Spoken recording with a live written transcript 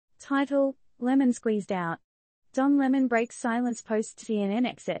Title: Lemon squeezed out. Don Lemon breaks silence post-CNN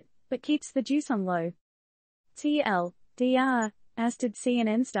exit, but keeps the juice on low. TLDR, Ousted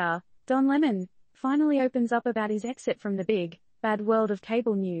CNN star, Don Lemon, finally opens up about his exit from the big, bad world of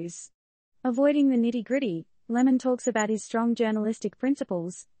cable news. Avoiding the nitty-gritty, Lemon talks about his strong journalistic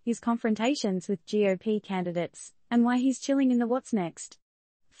principles, his confrontations with GOP candidates, and why he's chilling in the what's next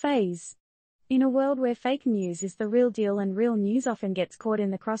phase. In a world where fake news is the real deal and real news often gets caught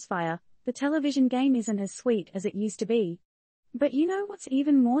in the crossfire, the television game isn't as sweet as it used to be. But you know what's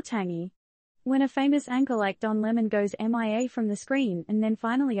even more tangy? When a famous anchor like Don Lemon goes MIA from the screen and then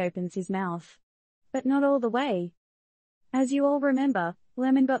finally opens his mouth. But not all the way. As you all remember,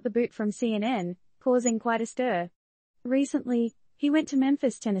 Lemon got the boot from CNN, causing quite a stir. Recently, he went to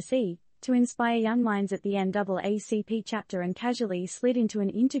Memphis, Tennessee, to inspire young minds at the NAACP chapter and casually slid into an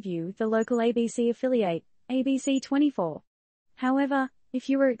interview with the local ABC affiliate, ABC 24. However, if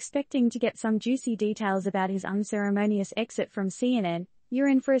you were expecting to get some juicy details about his unceremonious exit from CNN, you're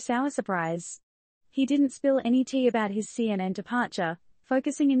in for a sour surprise. He didn't spill any tea about his CNN departure,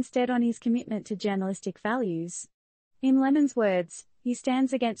 focusing instead on his commitment to journalistic values. In Lemon's words, he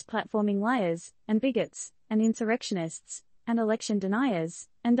stands against platforming liars, and bigots, and insurrectionists, and election deniers,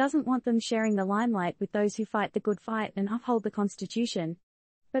 and doesn't want them sharing the limelight with those who fight the good fight and uphold the Constitution.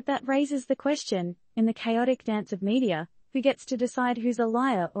 But that raises the question, in the chaotic dance of media, who gets to decide who's a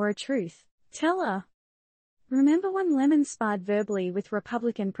liar or a truth teller? Remember when Lemon sparred verbally with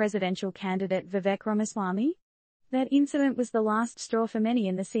Republican presidential candidate Vivek Ramaswamy? That incident was the last straw for many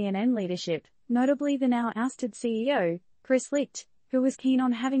in the CNN leadership, notably the now ousted CEO, Chris Licht, who was keen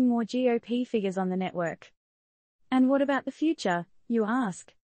on having more GOP figures on the network. And what about the future, you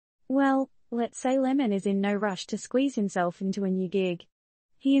ask? Well, let's say Lemon is in no rush to squeeze himself into a new gig.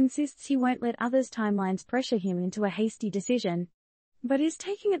 He insists he won't let others' timelines pressure him into a hasty decision. But is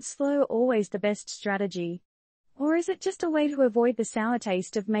taking it slow always the best strategy? Or is it just a way to avoid the sour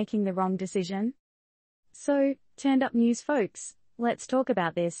taste of making the wrong decision? So, turned up news folks, let's talk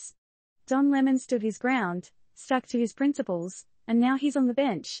about this. Don Lemon stood his ground, stuck to his principles, and now he's on the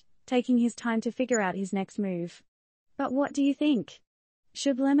bench, taking his time to figure out his next move. But what do you think?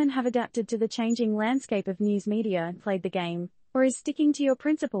 Should Lemon have adapted to the changing landscape of news media and played the game, or is sticking to your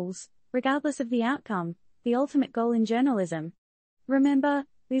principles, regardless of the outcome, the ultimate goal in journalism? Remember,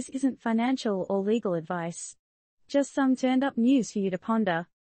 this isn't financial or legal advice. Just some turned up news for you to ponder.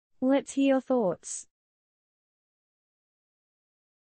 Let's hear your thoughts.